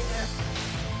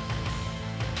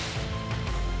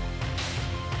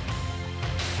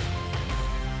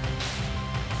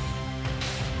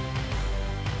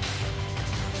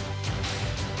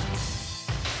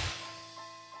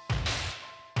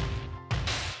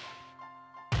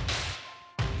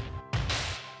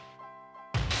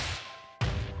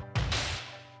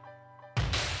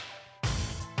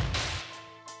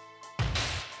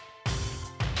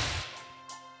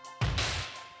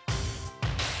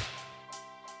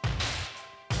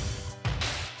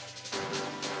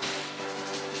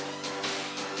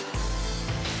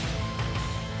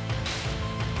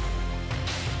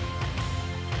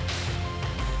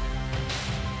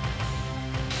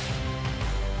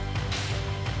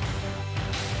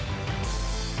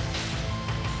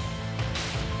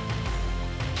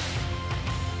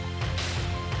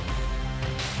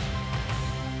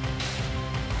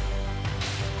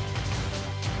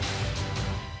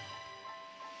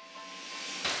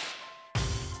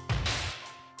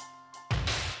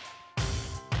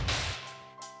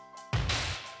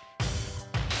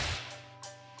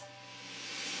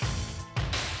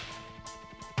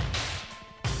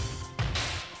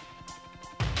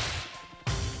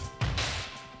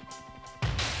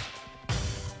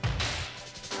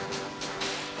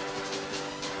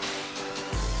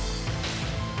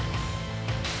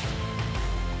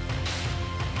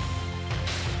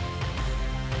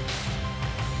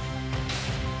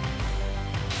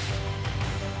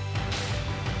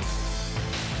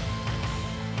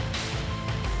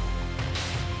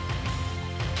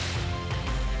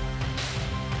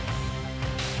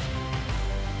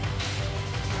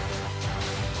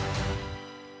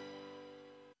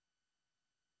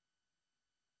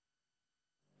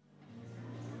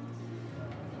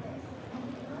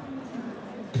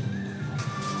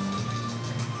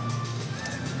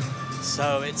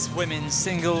 So it's women's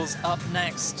singles up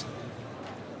next.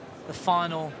 The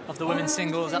final of the women's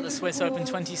singles at the Swiss Open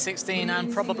 2016,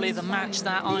 and probably the match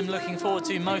that I'm looking forward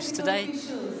to most today.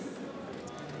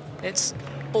 It's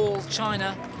all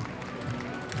China.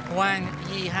 Wang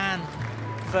Yihan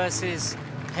versus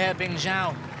He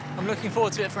Bingzhou. I'm looking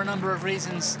forward to it for a number of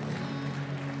reasons.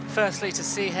 Firstly, to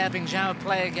see He Bingzhou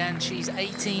play again. She's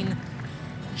 18.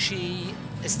 She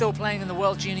is still playing in the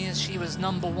World Juniors. She was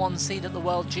 #1 seed at the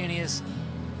World Juniors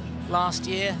last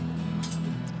year.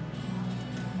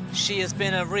 She has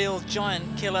been a real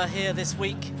giant killer here this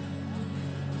week.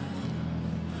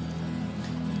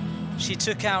 She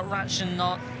took out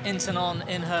Ratchanot Intanon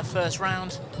in her first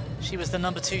round. She was the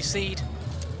 #2 seed.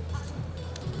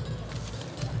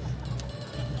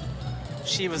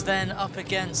 She was then up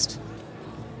against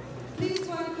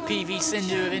PV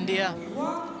Sindhu of India,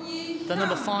 the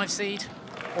 #5 seed,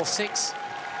 or 6.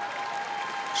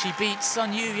 She beat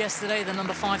Sun Yu yesterday, the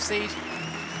 #5 seed.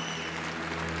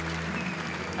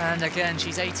 And again,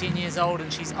 she's 18 years old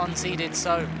and she's unseeded,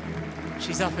 so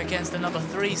she's up against the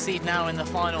 #3 seed now in the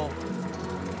final.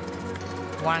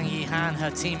 Wang Yihan,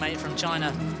 her teammate from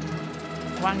China.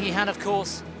 Wang Yihan, of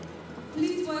course,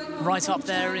 right up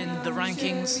there in the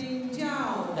rankings.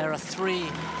 There are 3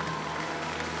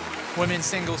 women's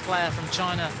singles players from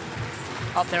China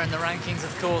up there in the rankings,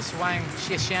 of course. Wang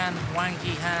Xixian, Wang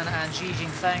Yihan, and Xi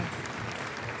Jinfeng.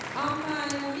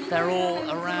 They're all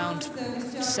around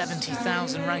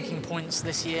 70,000 ranking points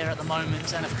this year at the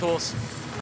moment, and of course